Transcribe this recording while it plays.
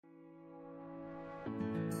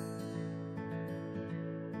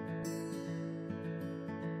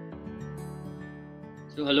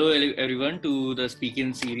So, hello everyone to the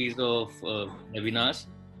speaking series of webinars.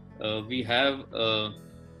 We have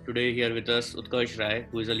today here with us Utkarsh Rai,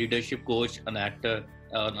 who is a leadership coach, an actor,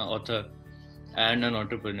 an author, and an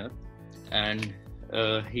entrepreneur. And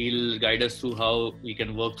he'll guide us through how we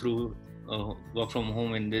can work from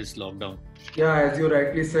home in this lockdown. Yeah, as you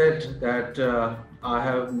rightly said, that I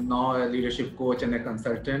have now a leadership coach and a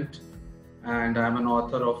consultant, and I'm an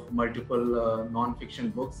author of multiple non-fiction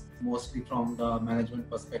books, mostly from the management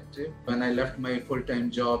perspective. When I left my full-time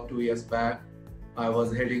job 2 years back, I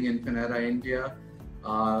was heading in Finera India,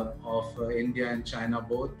 of India and China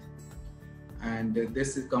both. And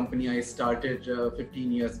this is company I started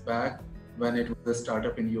 15 years back when it was a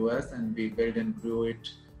startup in US, and we built and grew it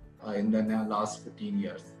in the last 15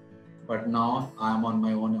 years. But now I'm on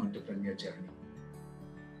my own entrepreneurial journey.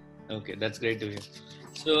 Okay, that's great to hear.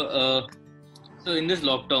 So in this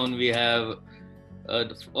lockdown, we have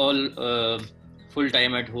all full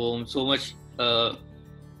time at home, so much time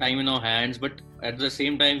in our hands, but at the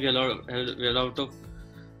same time, we are a lot of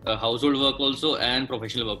household work also and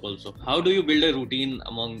professional work also. How do you build a routine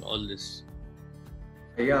among all this?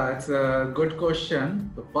 Yeah, it's a good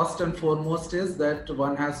question. The first and foremost is that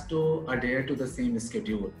one has to adhere to the same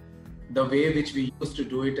schedule. The way which we used to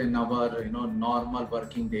do it in our normal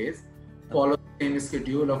working days, follow the same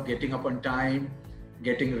schedule of getting up on time,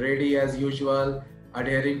 getting ready as usual,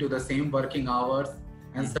 adhering to the same working hours,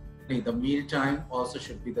 and certainly the meal time also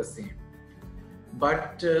should be the same.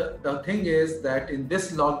 But the thing is that in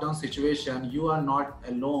this lockdown situation, you are not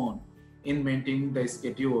alone in maintaining the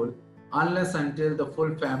schedule unless until the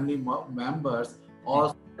full family members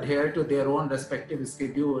also adhere to their own respective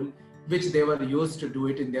schedule, which they were used to do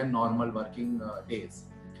it in their normal working days.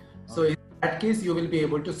 So in that case, you will be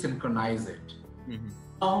able to synchronize it. Mm-hmm.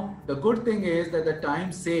 Now, the good thing is that the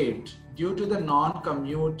time saved due to the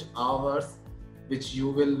non-commute hours, which you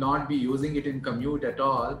will not be using it in commute at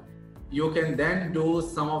all, you can then do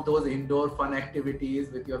some of those indoor fun activities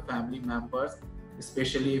with your family members,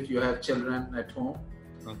 especially if you have children at home.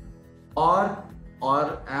 Okay. or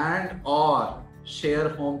share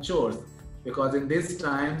home chores, because in these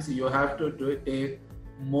times you have to take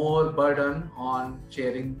more burden on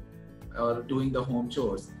sharing or doing the home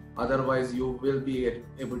chores. Otherwise you will be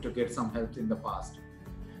able to get some help in the past.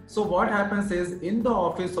 So what happens is, in the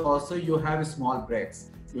office also you have small breaks.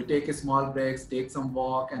 You take small breaks, take some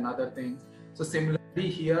walk and other things. So similarly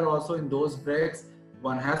here also, in those breaks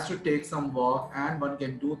one has to take some walk and one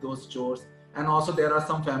can do those chores. And also there are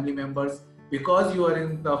some family members, because you are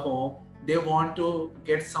in the home, they want to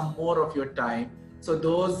get some more of your time. So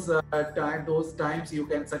those times you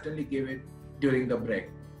can certainly give it during the break.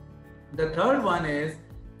 The third one is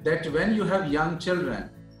that when you have young children,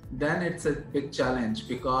 then it's a big challenge,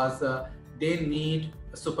 because they need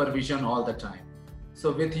supervision all the time.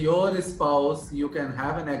 So with your spouse, you can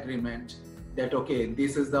have an agreement that, okay,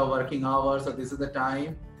 this is the working hours, or this is the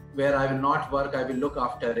time where I will not work, I will look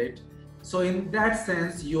after it. So in that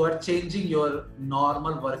sense, you are changing your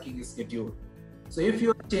normal working schedule. So if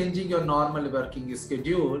you are changing your normal working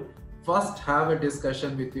schedule, first have a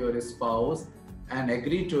discussion with your spouse and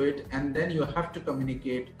agree to it, and then you have to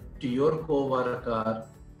communicate to your co-worker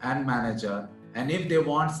and manager. And if they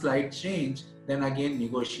want slight change, then again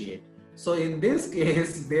negotiate. So in this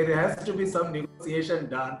case, there has to be some negotiation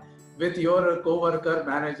done with your co-worker,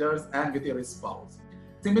 managers, and with your spouse.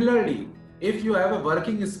 Similarly, if you have a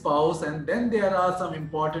working spouse and then there are some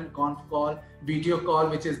important conf call, video call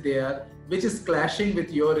which is there, which is clashing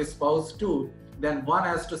with your spouse too, then one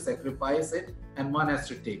has to sacrifice it and one has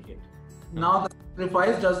to take it. Now the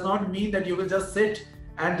sacrifice does not mean that you will just sit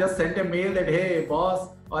and just send a mail that, hey boss,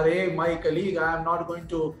 or hey my colleague, I am not going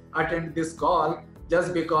to attend this call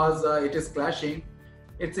just because it is clashing.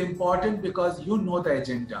 It's important because you know the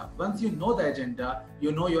agenda. Once you know the agenda,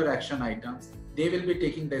 you know your action items. They will be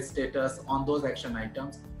taking the status on those action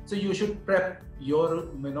items. So you should prep your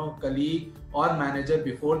colleague or manager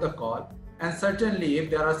before the call. And certainly if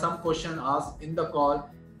there are some questions asked in the call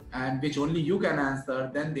and which only you can answer,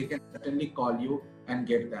 then they can certainly call you and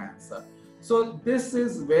get the answer. So this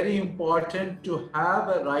is very important, to have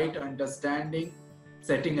a right understanding,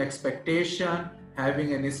 setting expectation,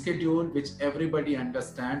 having a schedule which everybody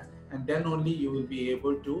understands, and then only you will be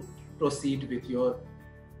able to proceed with your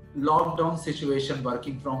lockdown situation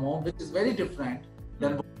working from home, which is very different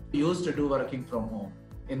than what we used to do working from home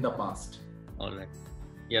in the past. All right.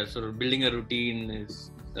 Yeah, so building a routine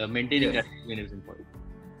is, maintaining that routine is important.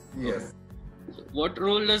 Yes. So what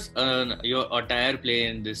role does your attire play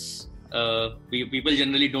in this? People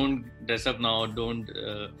generally don't dress up now, don't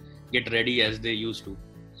get ready as they used to.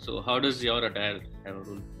 So how does your attire have a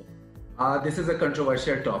role? This is a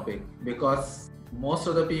controversial topic because most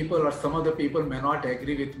of the people or some of the people may not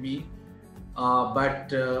agree with me.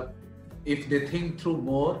 But if they think through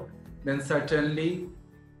more, then certainly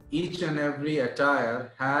each and every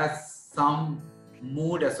attire has some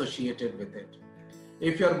mood associated with it.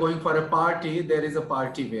 If you're going for a party, there is a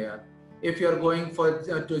party wear. If you're going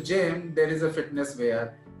to gym, there is a fitness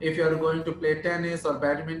wear. If you're going to play tennis or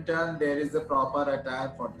badminton, there is a proper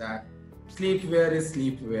attire for that. Sleepwear is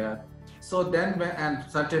sleepwear. So then, and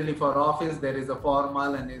certainly for office, there is a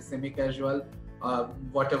formal and a semi-casual,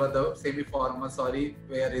 whatever the semi-formal,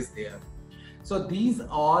 wear is there. So these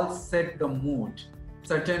all set the mood.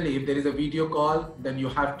 Certainly, if there is a video call, then you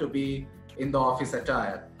have to be in the office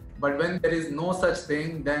attire. But when there is no such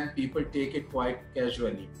thing, then people take it quite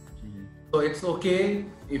casually. So it's okay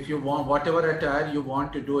if you want whatever attire you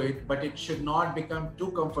want to do it, but it should not become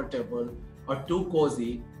too comfortable or too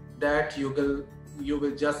cozy that you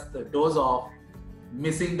will just doze off,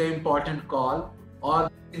 missing the important call or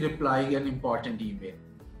replying an important email.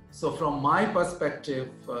 So from my perspective,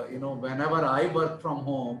 whenever I work from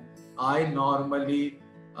home, I normally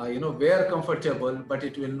wear comfortable, but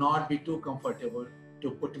it will not be too comfortable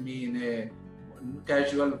to put me in a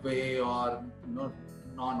casual way or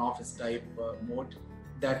non-office type mode.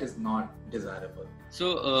 That is not desirable.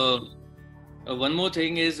 So one more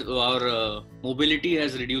thing is our mobility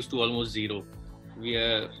has reduced to almost zero.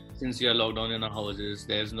 Since we are locked down in our houses,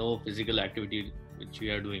 there's no physical activity which we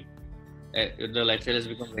are doing. The lifestyle has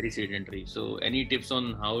become very sedentary. So any tips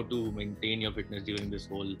on how to maintain your fitness during this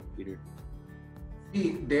whole period?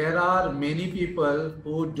 See, there are many people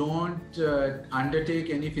who don't undertake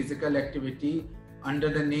any physical activity under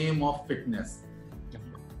the name of fitness.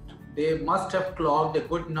 They must have clocked a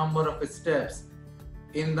good number of steps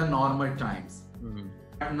in the normal times.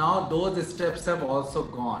 But now those steps have also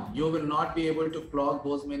gone. You will not be able to clock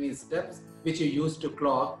those many steps which you used to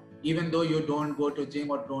clock, even though you don't go to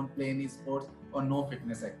gym or don't play any sports or no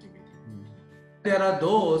fitness activity. There are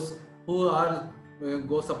those who are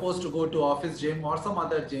supposed to go to office gym or some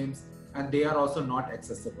other gyms, and they are also not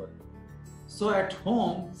accessible. So at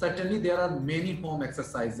home, certainly there are many home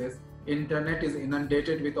exercises. Internet is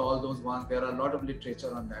inundated with all those ones. There are a lot of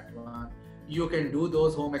literature on that one. You can do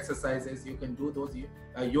those home exercises. You can do those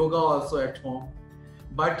yoga also at home,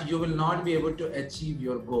 but you will not be able to achieve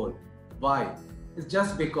your goal. Why? It's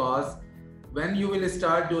just because when you will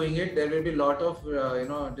start doing it, there will be a lot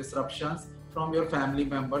of disruptions from your family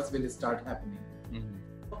members will start happening.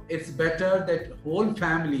 It's better that whole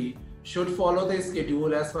family should follow the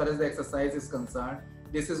schedule as far as the exercise is concerned.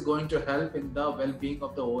 This is going to help in the well-being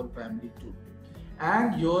of the whole family too.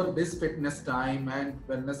 And this fitness time and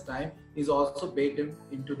wellness time is also baked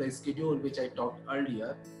into the schedule, which I talked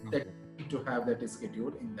earlier, that you need to have that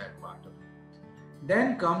schedule in that part of it.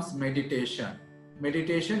 Then comes meditation.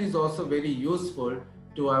 Meditation is also very useful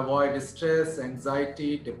to avoid stress,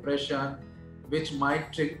 anxiety, depression, which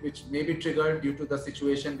may be triggered due to the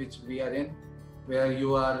situation which we are in, where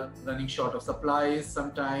you are running short of supplies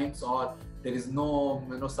sometimes, or there is no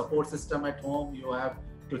support system at home. You have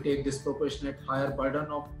to take disproportionate higher burden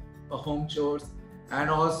of home chores, and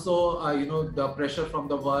also the pressure from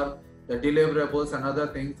the work, the deliverables and other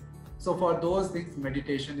things. So for those things,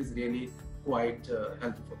 meditation is really quite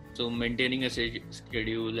helpful. So maintaining a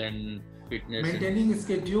schedule and fitness. Maintaining a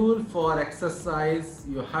schedule for exercise,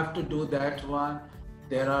 you have to do that one.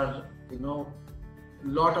 There are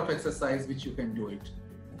lot of exercise which you can do it.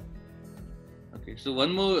 Okay, so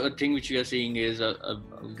one more thing which we are seeing is a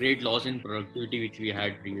great loss in productivity which we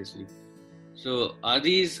had previously. So are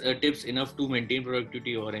these tips enough to maintain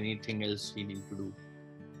productivity or anything else we need to do?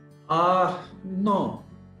 No,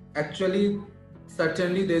 actually,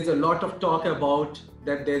 certainly there's a lot of talk about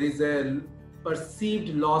that there is a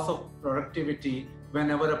perceived loss of productivity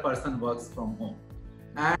whenever a person works from home.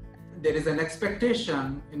 And there is an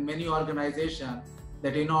expectation in many organizations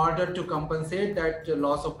that in order to compensate that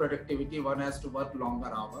loss of productivity, one has to work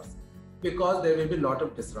longer hours because there will be a lot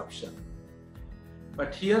of disruption.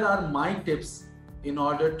 But here are my tips in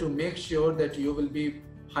order to make sure that you will be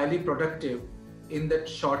highly productive in that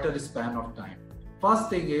shorter span of time. First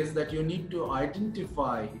thing is that you need to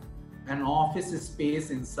identify an office space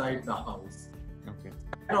inside the house. Okay.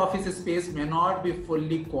 That office space may not be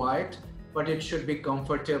fully quiet, but it should be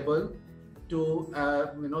comfortable to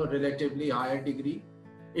relatively higher degree.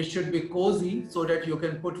 It should be cozy so that you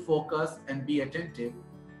can put focus and be attentive,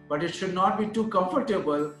 but it should not be too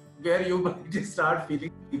comfortable where you might start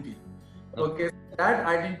feeling sleepy. Okay, so that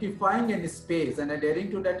identifying a space and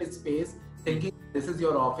adhering to that space, thinking this is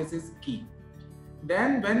your office is key.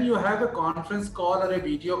 Then when you have a conference call or a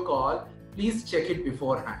video call, please check it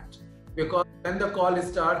beforehand. because when the call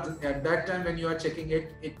starts, at that time when you are checking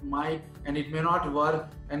it, it might and it may not work,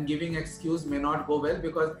 and giving excuse may not go well,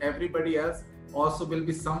 because everybody else also will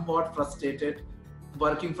be somewhat frustrated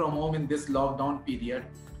working from home in this lockdown period.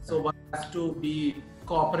 So one has to be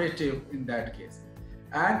cooperative in that case.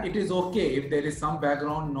 And it is okay if there is some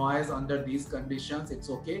background noise under these conditions, it's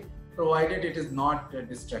okay, provided it is not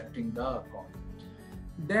distracting the call.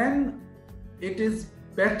 Then it is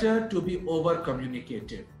better to be over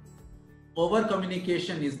communicative. Over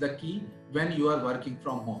communication is the key when you are working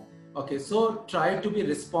from home. Okay, so try to be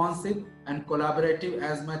responsive and collaborative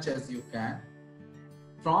as much as you can.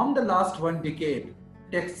 From the last 1 decade,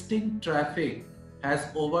 texting traffic has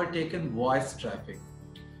overtaken voice traffic.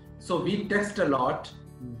 So we text a lot,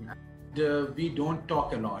 and we don't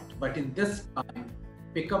talk a lot. But in this time,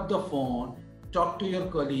 pick up the phone, talk to your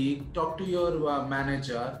colleague, talk to your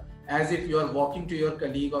manager, as if you are walking to your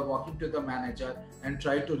colleague or walking to the manager, and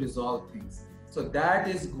try to resolve things. So that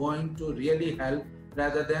is going to really help,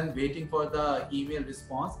 rather than waiting for the email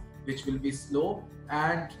response, which will be slow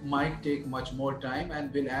and might take much more time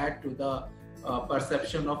and will add to the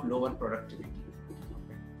perception of lower productivity.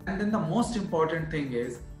 And then the most important thing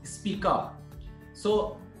is speak up.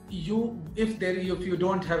 So if you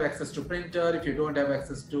don't have access to printer, if you don't have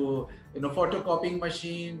access to photocopying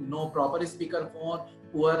machine, no proper speaker phone,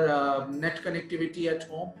 poor net connectivity at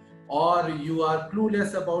home, or you are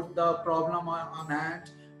clueless about the problem on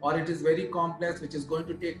hand, or it is very complex which is going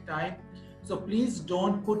to take time, so please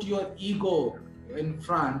don't put your ego in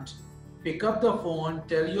front. Pick up the phone,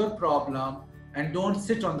 tell your problem, and don't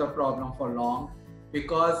sit on the problem for long,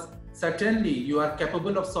 because certainly you are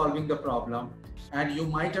capable of solving the problem, and you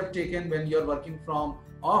might have taken, when you're working from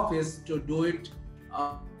office, to do it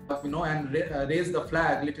and raise the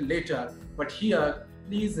flag little later, but here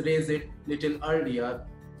please raise it little earlier,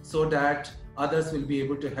 so that others will be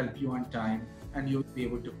able to help you on time and you will be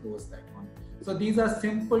able to close that one. So these are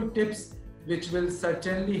simple tips which will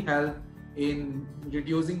certainly help in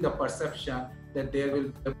reducing the perception that there will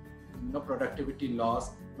be productivity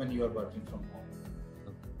loss when you are working from home.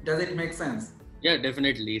 Does it make sense? Yeah,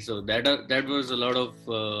 definitely. So that was a lot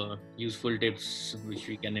of useful tips which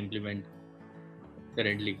we can implement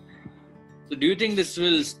currently. So do you think this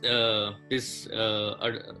will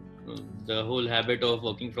the whole habit of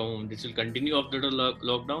working from home, this will continue after the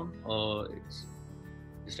lockdown, or it's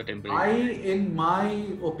just a temporary? In my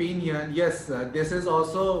opinion, yes, this has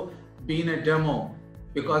also been a demo,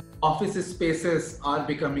 because office spaces are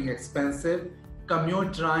becoming expensive.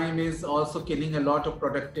 Commute time is also killing a lot of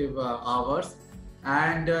productive hours.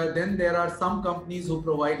 And then there are some companies who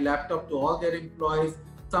provide laptop to all their employees,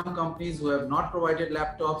 some companies who have not provided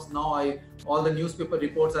laptops. Now all the newspaper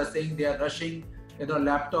reports are saying they are rushing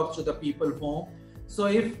laptops to the people home. So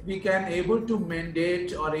if we can able to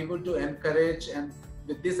mandate or able to encourage, and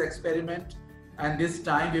with this experiment and this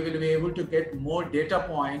time we will be able to get more data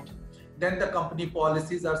point, then the company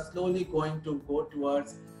policies are slowly going to go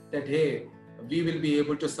towards that, hey, we will be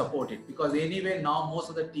able to support it, because anyway now most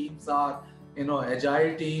of the teams are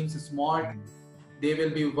agile teams, small, they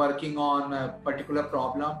will be working on a particular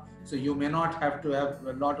problem, so you may not have to have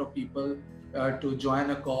a lot of people to join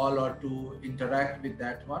a call or to interact with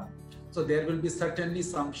that one. So there will be certainly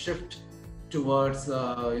some shift towards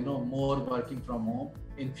more working from home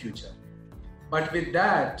in future. But with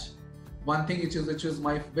that, one thing which is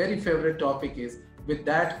my very favorite topic is, with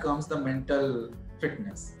that comes the mental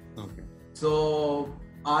fitness. Okay. So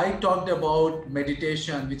I talked about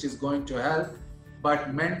meditation, which is going to help,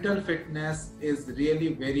 but mental fitness is really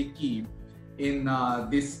very key in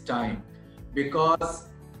this time, because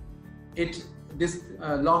this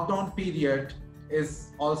lockdown period is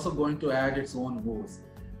also going to add its own woes.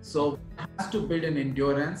 So it has to build an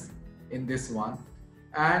endurance in this one.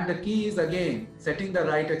 And the key is, again, setting the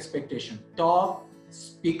right expectation. Talk,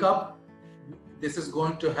 speak up. This is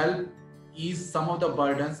going to help ease some of the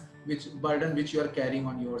burden which you are carrying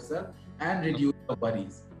on yourself, and reduce the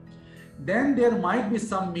worries. Then there might be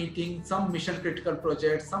some meeting, some mission critical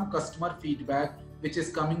projects, some customer feedback which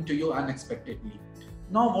is coming to you unexpectedly.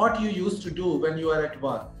 Now what you used to do when you are at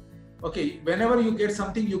work, okay, whenever you get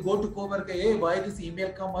something, you go to coworker, hey, why this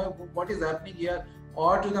email come, what is happening here,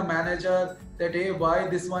 or to the manager that, hey, why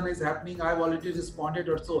this one is happening, I've already responded,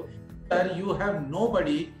 or so. You have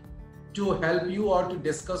nobody to help you or to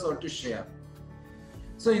discuss or to share.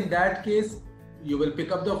 So in that case, you will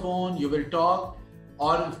pick up the phone, you will talk,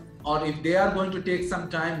 or if they are going to take some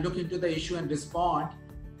time, look into the issue and respond.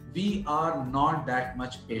 We are not that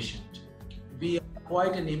much patient. We are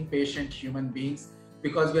quite an impatient human beings,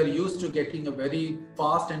 because we are used to getting a very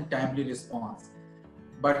fast and timely response.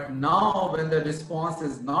 But now when the response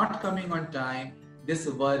is not coming on time, this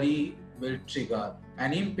worry will trigger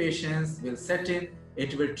and impatience will set in.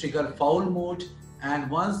 It will trigger foul mood, and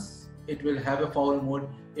once it will have a foul mood,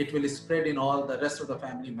 it will spread in all the rest of the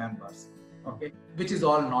family members, okay, which is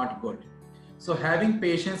all not good. So having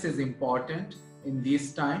patience is important in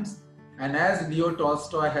these times, and as Leo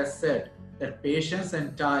Tolstoy has said, that patience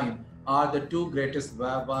and time are the two greatest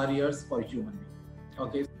warriors for human being.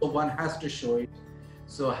 Okay, so one has to show it.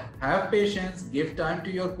 So have patience, give time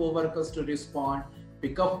to your co-workers to respond,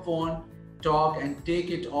 pick up phone, talk, and take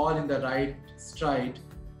it all in the right stride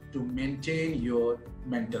to maintain your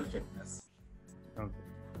mental fitness. Okay.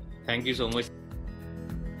 Thank you so much.